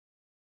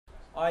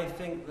I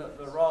think that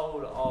the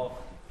role of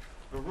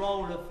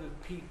the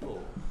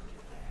people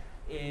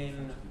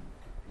in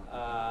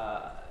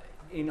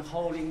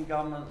holding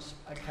governments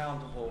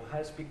accountable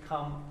has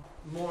become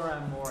more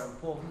and more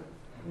important.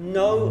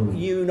 No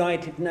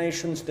United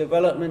Nations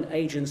Development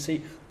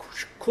Agency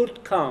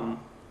could come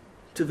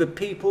to the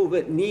people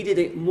that needed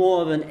it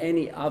more than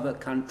any other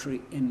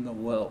country in the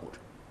world.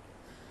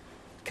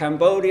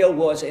 Cambodia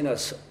was in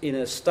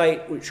a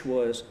state which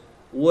was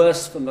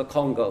worse than the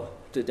Congo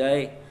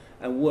today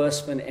and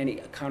worse than any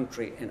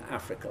country in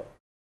Africa.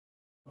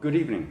 Good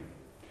evening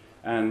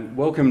and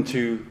welcome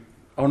to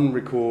On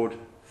Record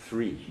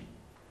 3,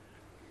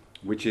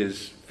 which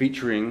is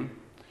featuring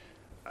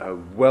a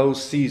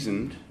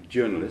well-seasoned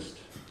journalist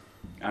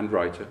and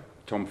writer,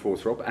 Tom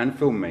Fawthrop, and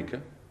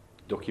filmmaker,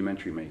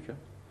 documentary maker.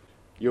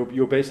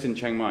 You're based in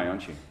Chiang Mai,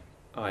 aren't you?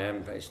 I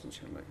am based in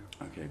Chiang Mai.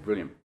 Okay,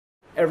 brilliant.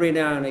 Every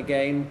now and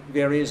again,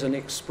 there is an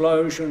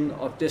explosion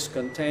of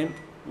discontent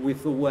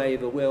with the way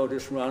the world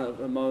is run at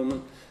the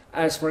moment.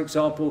 As, for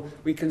example,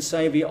 we can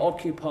say the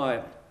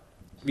Occupy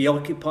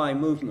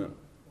movement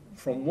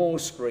from Wall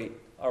Street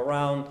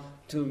around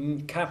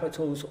to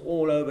capitals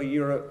all over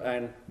Europe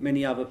and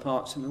many other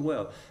parts in the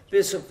world.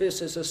 This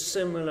is a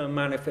similar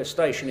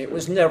manifestation. It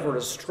was never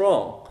as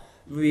strong.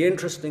 The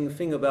interesting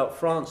thing about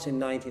France in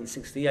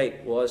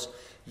 1968 was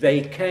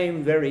they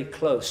came very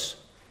close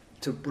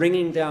to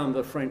bringing down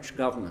the French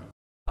government.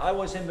 I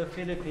was in the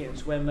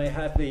Philippines when they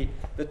had the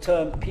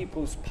term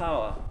people's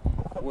power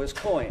was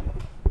coined,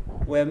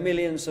 where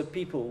millions of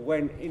people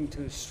went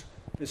into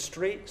the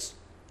streets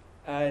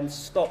and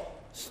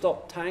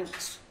stopped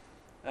tanks,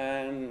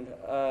 and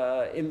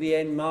in the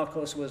end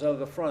Marcos was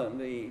overthrown,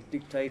 the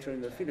dictator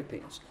in the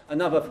Philippines,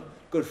 another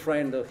good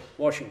friend of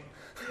Washington.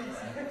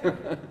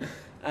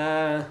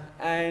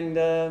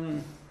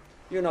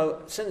 You know,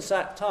 since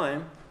that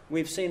time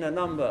we've seen a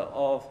number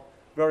of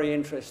very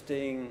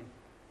interesting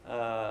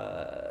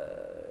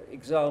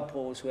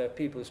examples where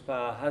people's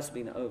power has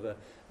been over,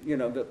 you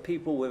know, that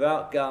people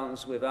without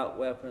guns, without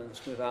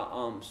weapons, without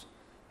arms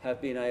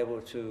have been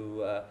able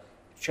to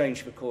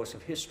change the course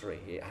of history.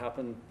 It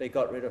happened, they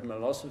got rid of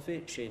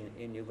Milosevic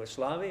in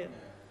Yugoslavia,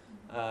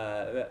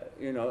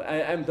 you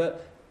know,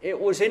 but it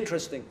was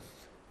interesting.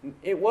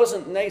 It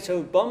wasn't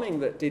NATO bombing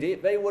that did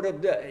it. They would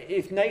have,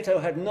 if NATO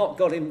had not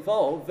got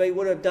involved, they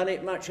would have done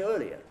it much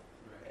earlier.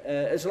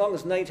 As long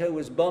as NATO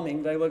was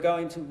bombing, they were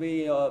going to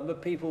be, the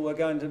people were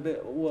going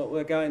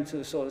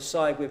to sort of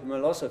side with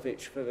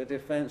Milosevic for the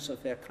defense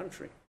of their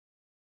country.